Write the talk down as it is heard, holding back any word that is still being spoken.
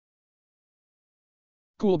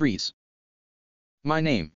Cool breeze. My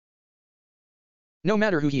name. No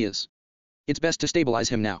matter who he is. It's best to stabilize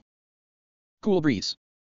him now. Cool breeze.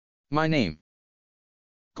 My name.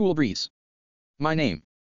 Cool breeze. My name.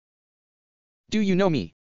 Do you know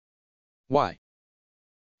me? Why?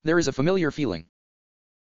 There is a familiar feeling.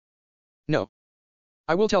 No.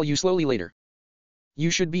 I will tell you slowly later.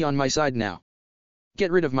 You should be on my side now.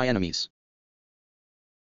 Get rid of my enemies.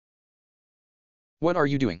 What are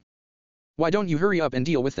you doing? Why don't you hurry up and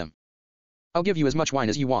deal with them? I'll give you as much wine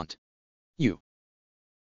as you want. You.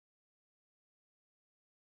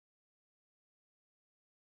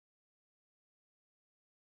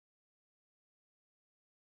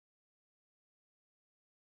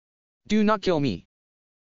 Do not kill me.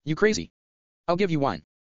 You crazy. I'll give you wine.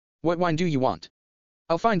 What wine do you want?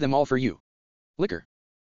 I'll find them all for you. Liquor.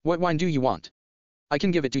 What wine do you want? I can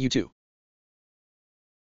give it to you too.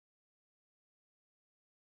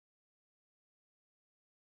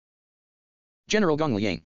 General Gong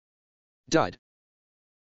Liang died.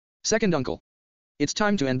 Second uncle. It's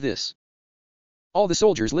time to end this. All the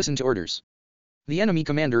soldiers listen to orders. The enemy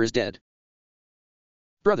commander is dead.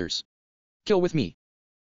 Brothers. Kill with me.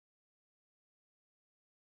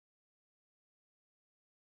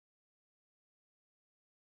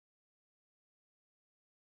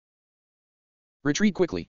 Retreat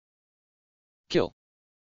quickly. Kill.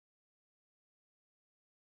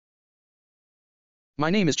 My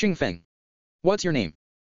name is Qing Feng. What's your name?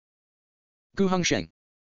 Gu Hongsheng.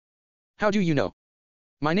 How do you know?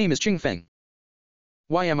 My name is Qing Feng.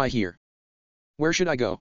 Why am I here? Where should I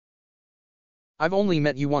go? I've only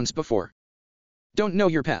met you once before. Don't know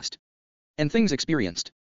your past. And things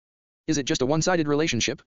experienced. Is it just a one-sided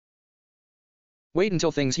relationship? Wait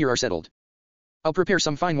until things here are settled. I'll prepare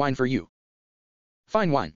some fine wine for you.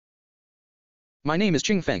 Fine wine. My name is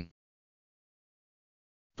Qing Feng.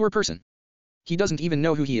 Poor person. He doesn't even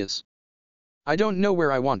know who he is. I don't know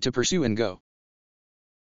where I want to pursue and go.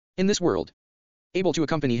 In this world. Able to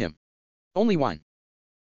accompany him. Only wine.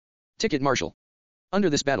 Ticket marshal.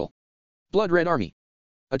 Under this battle. Blood Red Army.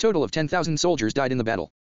 A total of 10,000 soldiers died in the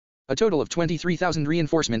battle. A total of 23,000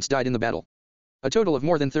 reinforcements died in the battle. A total of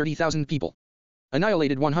more than 30,000 people.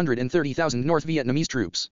 Annihilated 130,000 North Vietnamese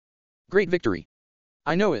troops. Great victory.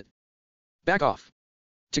 I know it. Back off.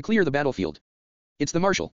 To clear the battlefield. It's the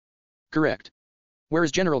marshal. Correct. Where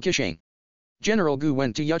is General Kishang? General Gu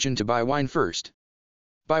went to Yuchen to buy wine first.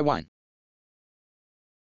 Buy wine.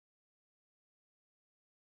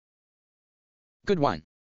 Good wine.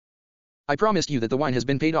 I promised you that the wine has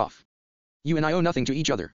been paid off. You and I owe nothing to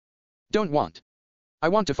each other. Don't want. I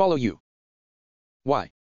want to follow you.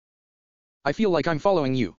 Why? I feel like I'm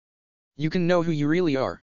following you. You can know who you really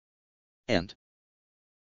are. And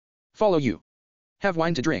follow you. Have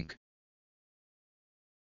wine to drink.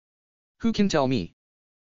 Who can tell me?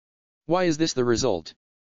 Why is this the result?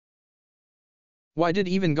 Why did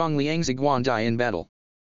even Gong Liang Ziguan die in battle?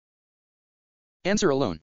 Answer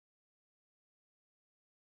alone.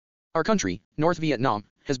 Our country, North Vietnam,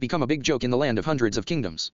 has become a big joke in the land of hundreds of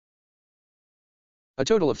kingdoms. A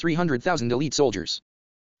total of 300,000 elite soldiers.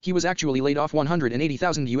 He was actually laid off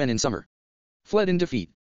 180,000 yuan in summer. Fled in defeat.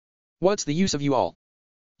 What's the use of you all?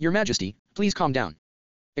 Your Majesty, please calm down.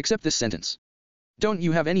 Accept this sentence. Don't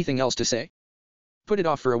you have anything else to say? Put it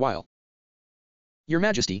off for a while. Your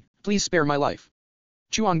Majesty, please spare my life.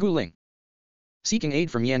 Chuan Guling. Seeking aid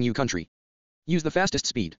from Yan Yu country. Use the fastest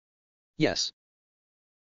speed. Yes.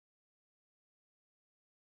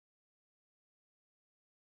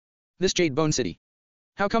 This Jade Bone City.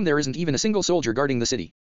 How come there isn't even a single soldier guarding the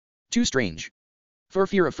city? Too strange. For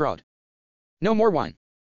fear of fraud. No more wine.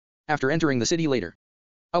 After entering the city later.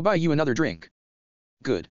 I'll buy you another drink.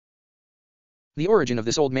 Good. The origin of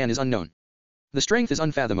this old man is unknown. The strength is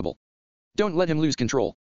unfathomable. Don't let him lose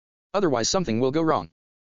control. Otherwise something will go wrong.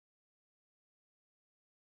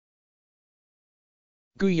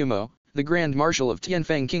 Gu Yumo, the Grand Marshal of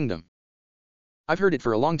Tianfang Kingdom. I've heard it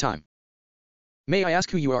for a long time. May I ask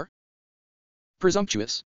who you are?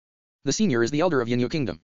 Presumptuous. The senior is the elder of Yanyu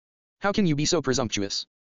Kingdom. How can you be so presumptuous?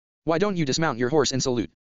 Why don't you dismount your horse and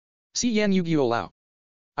salute? See Yan Yu Guo Lao.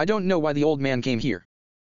 I don't know why the old man came here.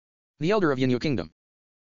 The elder of Yanyu Kingdom.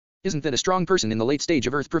 Isn't that a strong person in the late stage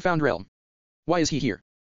of Earth Profound Realm? Why is he here?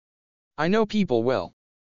 I know people well.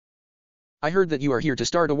 I heard that you are here to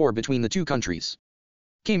start a war between the two countries.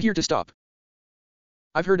 Came here to stop.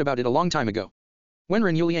 I've heard about it a long time ago.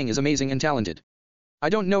 Wenren Yuliang is amazing and talented. I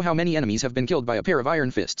don't know how many enemies have been killed by a pair of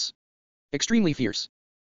iron fists. Extremely fierce.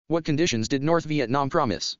 What conditions did North Vietnam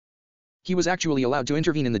promise? He was actually allowed to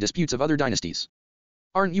intervene in the disputes of other dynasties.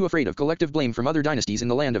 Aren't you afraid of collective blame from other dynasties in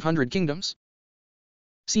the land of 100 kingdoms?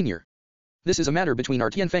 Senior. This is a matter between our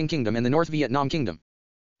Tianfeng Kingdom and the North Vietnam Kingdom.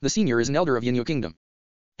 The senior is an elder of Yinyu Kingdom.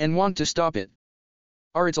 And want to stop it.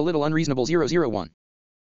 It's a little unreasonable 001.